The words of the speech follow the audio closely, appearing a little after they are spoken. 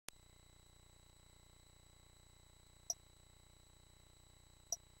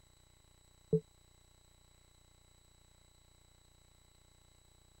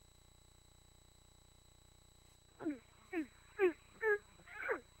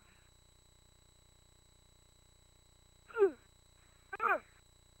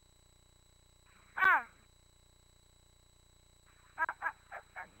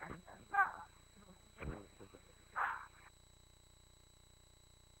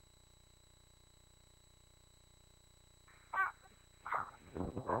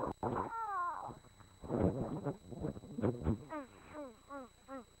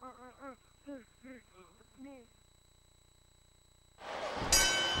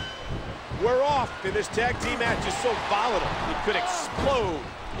We're off, and this tag team match is so volatile, it could explode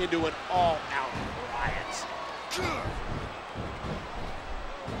into an all-out riot.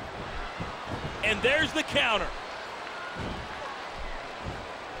 And there's the counter.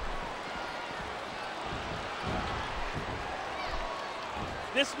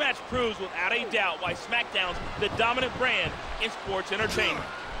 This match proves without a doubt why SmackDown's the dominant brand in sports entertainment.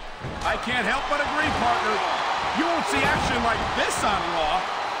 I can't help but agree, partner. You won't see action like this on Raw.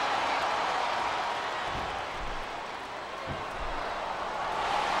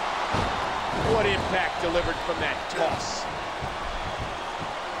 What impact delivered from that toss.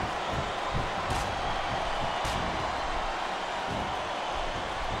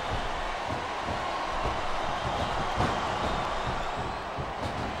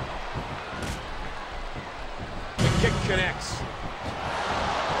 The kick connects.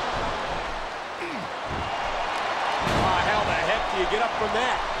 How the heck do you get up from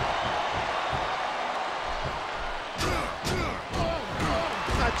that?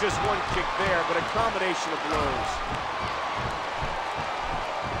 Not just one kick there, but a combination of blows.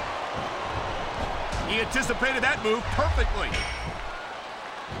 He anticipated that move perfectly.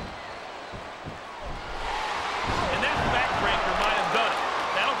 And that backbreaker might have done it.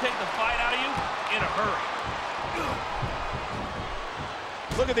 That'll take the fight out of you in a hurry.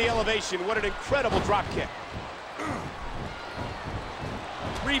 Look at the elevation. What an incredible drop kick.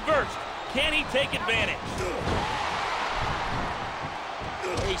 Reversed. Can he take advantage?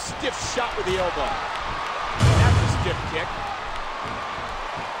 A stiff shot with the elbow. That's a stiff kick.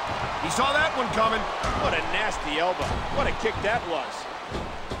 He saw that one coming. What a nasty elbow. What a kick that was.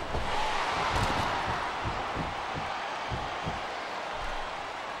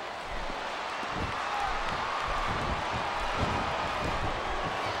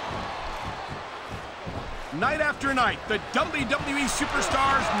 Night after night, the WWE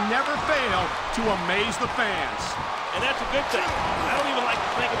superstars never fail to amaze the fans. And that's a good thing. I don't even like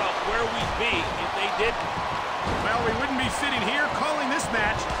to think about where we'd be if they didn't. Well, we wouldn't be sitting here calling this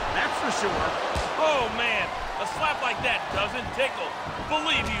match, that's for sure. Oh, man. A slap like that doesn't tickle.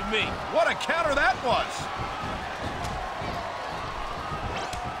 Believe you me. What a counter that was.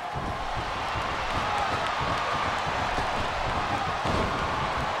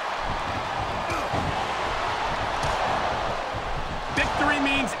 Victory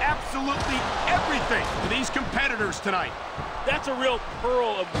means absolutely everything to these competitors tonight. That's a real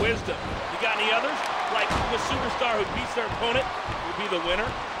pearl of wisdom. You got any others? Like the superstar who beats their opponent will be the winner?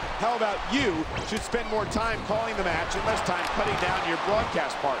 How about you should spend more time calling the match and less time cutting down your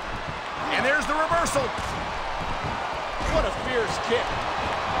broadcast partner? And there's the reversal. What a fierce kick.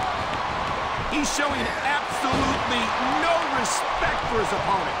 He's showing absolutely no respect for his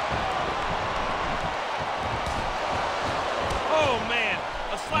opponent. Oh, man.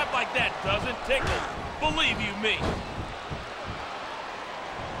 A slap like that doesn't tickle. Believe you me.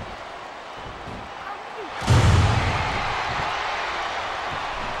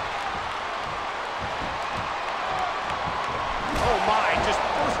 Oh my, just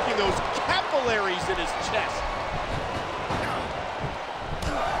bursting those capillaries in his chest.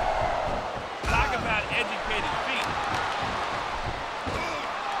 Talk about educated feet.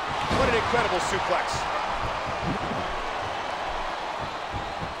 What an incredible suplex.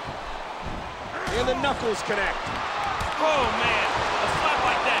 And the knuckles connect. Oh, man. A slap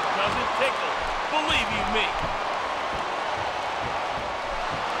like that doesn't tickle. Believe you me.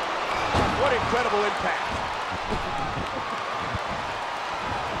 What incredible impact.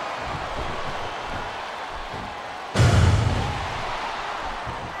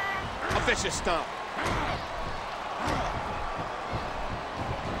 A vicious stomp.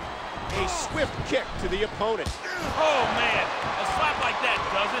 A swift kick to the opponent. Oh, man. A slap like that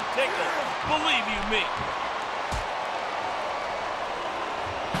doesn't tickle. Believe you me.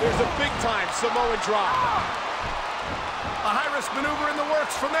 There's a big-time Samoan drop. A high-risk maneuver in the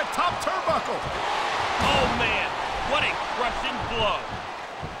works from that top turnbuckle. Oh, man. What a crushing blow.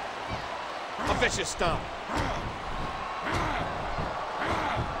 A vicious stomp.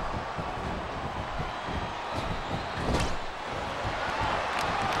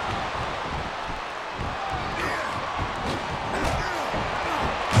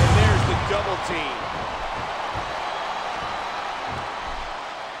 And there's the double team.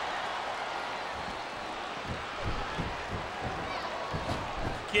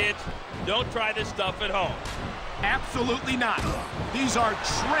 Kids, don't try this stuff at home. Absolutely not. These are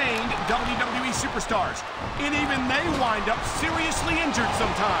trained WWE superstars, and even they wind up seriously injured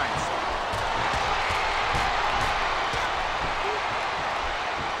sometimes.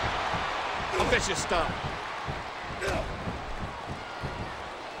 A vicious stomp.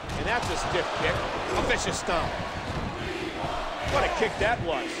 And that's a stiff kick. A vicious stomp. What a kick that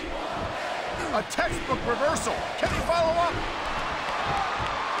was. A textbook reversal. Can he follow up?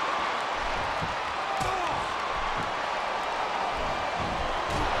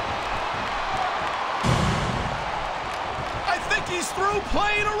 I think he's through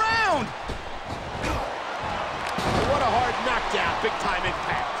playing around. What a hard knockdown. Big time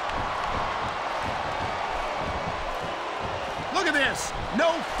impact. Look at this.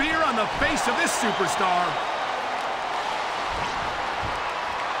 No fear on the face of this superstar.